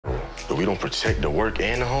If we don't protect the work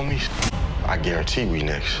and the homies, I guarantee we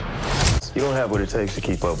next. You don't have what it takes to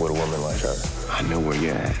keep up with a woman like her. I know where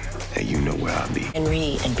you're at, and you know where I'll be.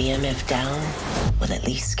 Henry and BMF down will at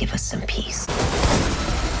least give us some peace.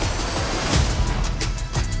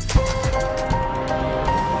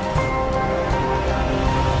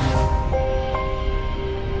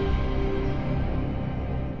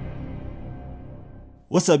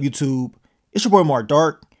 What's up, YouTube? It's your boy Mark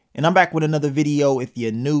Dark, and I'm back with another video. If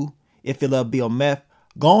you're new, if you love BMF,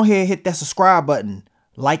 go ahead and hit that subscribe button,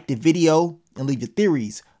 like the video, and leave your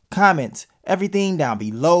theories, comments, everything down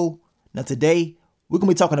below. Now today, we're going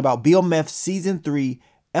to be talking about BMF Season 3,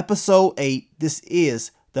 Episode 8. This is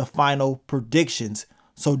the final predictions.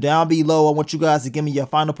 So down below, I want you guys to give me your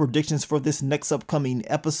final predictions for this next upcoming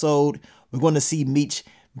episode. We're going to see Meech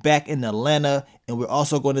back in Atlanta, and we're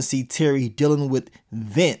also going to see Terry dealing with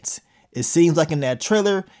Vince. It seems like in that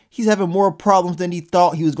trailer, he's having more problems than he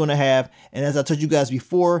thought he was going to have. And as I told you guys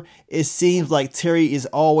before, it seems like Terry is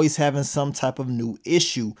always having some type of new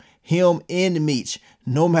issue. Him and Meech,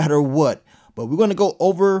 no matter what. But we're going to go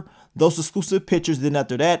over those exclusive pictures. Then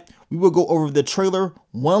after that, we will go over the trailer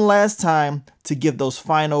one last time to give those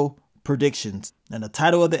final predictions. And the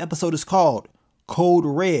title of the episode is called Code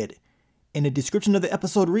Red. And the description of the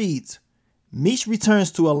episode reads, Meech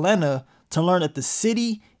returns to Atlanta to learn that the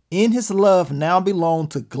city and his love now belong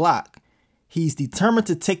to Glock. He's determined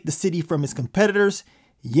to take the city from his competitors,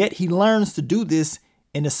 yet he learns to do this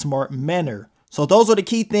in a smart manner. So those are the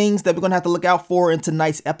key things that we're going to have to look out for in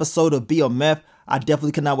tonight's episode of BMF. I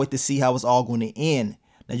definitely cannot wait to see how it's all going to end.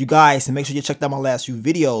 Now you guys, and make sure you check out my last few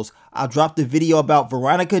videos. I dropped a video about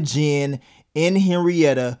Veronica Jen and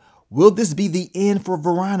Henrietta. Will this be the end for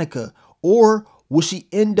Veronica? Or will she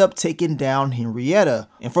end up taking down Henrietta?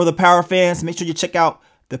 And for the Power fans, make sure you check out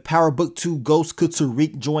the Power Book 2 Ghost could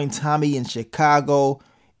Tariq join Tommy in Chicago.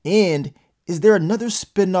 And is there another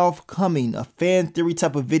spinoff coming? A fan theory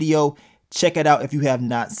type of video? Check it out if you have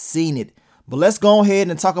not seen it. But let's go ahead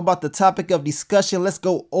and talk about the topic of discussion. Let's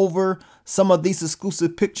go over some of these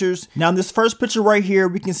exclusive pictures. Now in this first picture right here,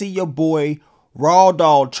 we can see your boy Raw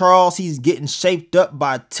Dog Charles. He's getting shaped up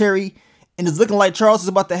by Terry. And it's looking like Charles is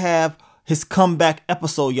about to have his comeback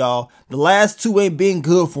episode, y'all. The last two ain't been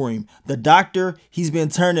good for him. The doctor, he's been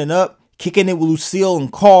turning up, kicking it with Lucille in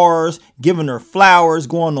cars, giving her flowers,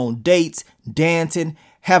 going on dates, dancing,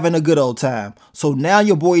 having a good old time. So now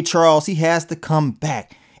your boy Charles, he has to come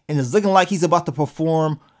back. And it's looking like he's about to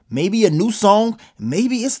perform maybe a new song.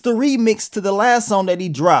 Maybe it's the remix to the last song that he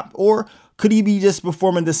dropped. Or could he be just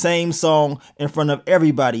performing the same song in front of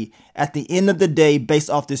everybody? At the end of the day, based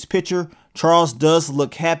off this picture, Charles does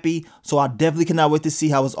look happy, so I definitely cannot wait to see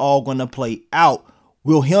how it's all going to play out.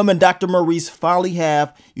 Will him and Dr. Maurice finally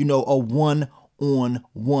have, a one-on-one,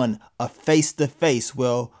 a face-to-face?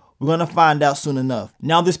 Well, we're going to find out soon enough.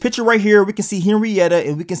 Now, this picture right here, we can see Henrietta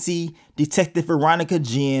and we can see Detective Veronica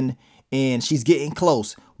Jen, and she's getting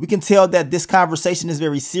close. We can tell that this conversation is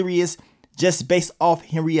very serious just based off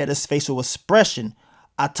Henrietta's facial expression.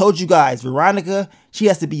 I told you guys, Veronica, she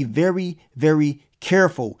has to be very, very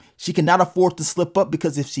careful. She cannot afford to slip up,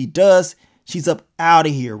 because if she does, she's up out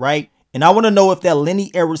of here, right? And I want to know if that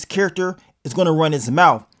Lenny Edwards character is going to run his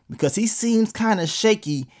mouth, because he seems kind of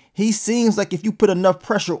shaky. He seems like if you put enough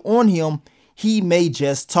pressure on him, he may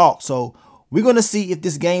just talk. So we're going to see if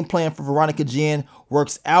this game plan for Veronica Jen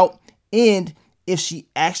works out and if she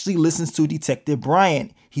actually listens to Detective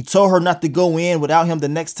Bryant. He told her not to go in without him the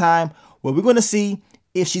next time. Well, we're going to see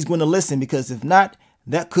if she's going to listen, because if not,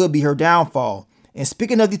 that could be her downfall. And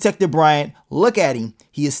speaking of Detective Bryant, look at him.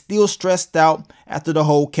 He is still stressed out after the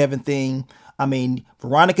whole Kevin thing. I mean,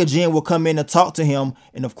 Veronica Jen will come in and talk to him.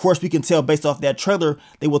 And of course, we can tell based off that trailer,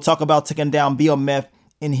 they will talk about taking down BMF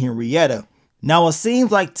and Henrietta. Now, it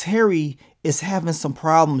seems like Terry is having some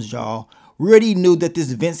problems, y'all. We already knew that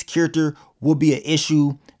this Vince character would be an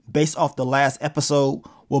issue based off the last episode.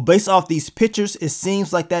 Well, based off these pictures, it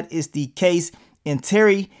seems like that is the case. And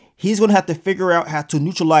Terry, he's going to have to figure out how to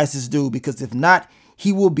neutralize this dude, because if not,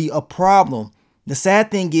 he will be a problem. The sad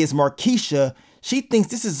thing is Markeisha, she thinks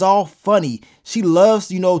this is all funny. She loves,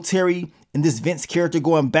 Terry and this Vince character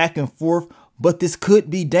going back and forth, but this could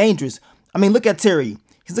be dangerous. I mean, look at Terry.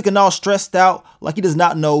 He's looking all stressed out, like he does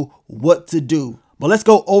not know what to do. But let's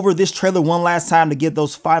go over this trailer one last time to give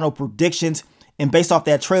those final predictions. And based off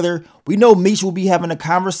that trailer, we know Meech will be having a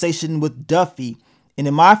conversation with Duffy. And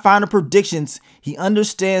in my final predictions, he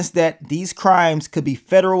understands that these crimes could be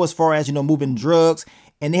federal as far as, moving drugs,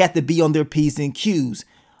 and they have to be on their P's and Q's.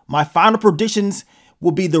 My final predictions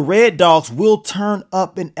will be the Red Dogs will turn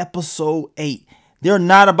up in episode 8. They're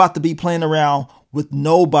not about to be playing around with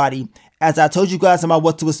nobody. As I told you guys in my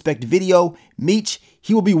What to Expect video, Meech,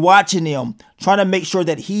 he will be watching him, trying to make sure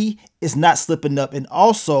that he is not slipping up. And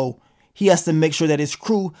also, he has to make sure that his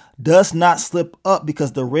crew does not slip up,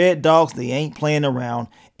 because the Red Dogs, they ain't playing around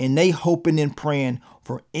and they hoping and praying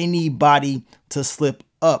for anybody to slip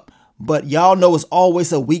up. But y'all know it's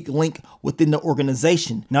always a weak link within the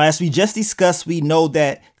organization. Now, as we just discussed, we know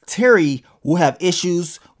that Terry will have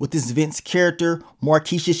issues with this Vince character.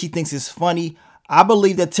 Markeisha, she thinks it's funny. I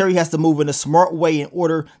believe that Terry has to move in a smart way in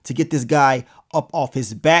order to get this guy up off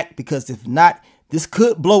his back, because if not, this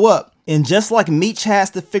could blow up. And just like Meech has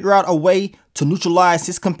to figure out a way to neutralize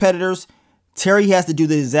his competitors, Terry has to do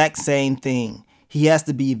the exact same thing. He has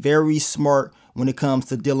to be very smart when it comes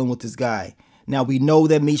to dealing with this guy. Now, we know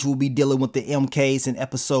that Meech will be dealing with the MKs in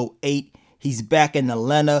episode 8. He's back in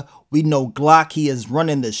Atlanta. We know Glock, he is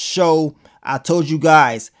running the show. I told you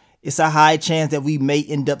guys, it's a high chance that we may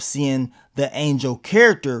end up seeing the Angel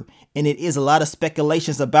character. And it is a lot of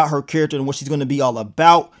speculations about her character and what she's going to be all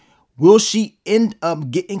about. Will she end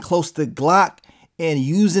up getting close to Glock and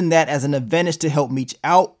using that as an advantage to help Meech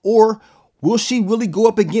out? Or will she really go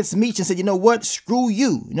up against Meech and say, you know what, screw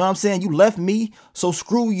you. You know what I'm saying? You left me, so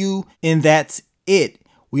screw you. And that's it.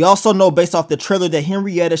 We also know based off the trailer that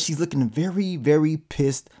Henrietta, she's looking very, very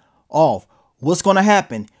pissed off. What's going to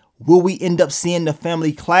happen? Will we end up seeing the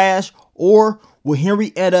family clash, or will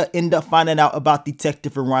Henrietta end up finding out about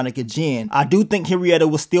Detective Veronica Jen? I do think Henrietta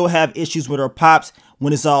will still have issues with her pops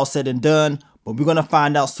when it's all said and done, but we're going to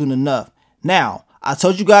find out soon enough. Now, I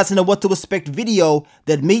told you guys in the What to Expect video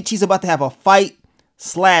that Meech, he's about to have a fight /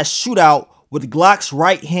 shootout with Glock's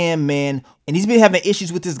right-hand man, and he's been having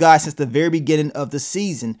issues with this guy since the very beginning of the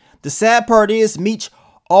season. The sad part is Meech,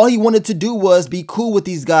 all he wanted to do was be cool with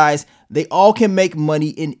these guys. They all can make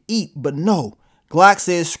money and eat, but no. Glock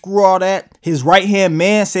says screw all that. His right-hand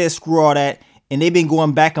man says screw all that, and they've been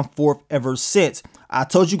going back and forth ever since. I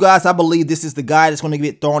told you guys I believe this is the guy that's going to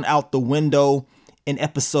get thrown out the window in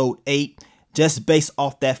episode 8. Just based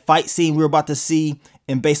off that fight scene we're about to see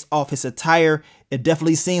and based off his attire, it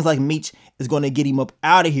definitely seems like Meech is going to get him up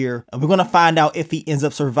out of here. And we're going to find out if he ends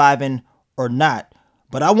up surviving or not.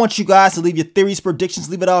 But I want you guys to leave your theories, predictions,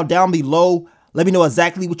 leave it all down below. Let me know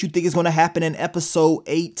exactly what you think is going to happen in episode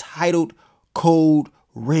 8 titled Code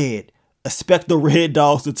Red. Expect the Red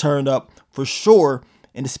Dogs to turn up for sure.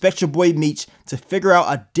 And expect your boy Meech to figure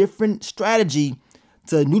out a different strategy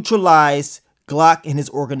to neutralize Glock and his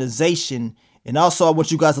organization. And also, I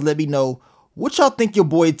want you guys to let me know what y'all think your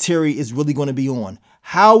boy Terry is really going to be on.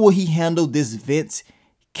 How will he handle this Vince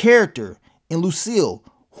character? And Lucille,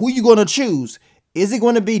 who you going to choose? Is it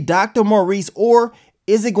going to be Dr. Maurice, or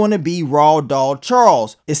is it going to be Raw Dog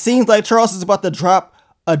Charles? It seems like Charles is about to drop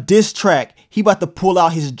a diss track. He about to pull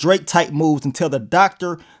out his Drake type moves and tell the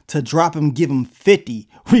doctor to drop him, give him 50.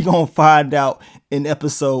 We gonna find out in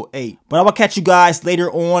episode 8. But I'm gonna catch you guys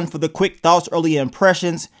later on for the quick thoughts, early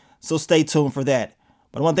impressions. So stay tuned for that.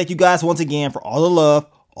 But I want to thank you guys once again for all the love,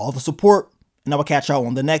 all the support, and I will catch y'all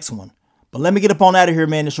on the next one. But let me get up on out of here,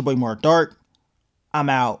 man. It's your boy Mark Dark. I'm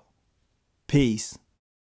out. Peace.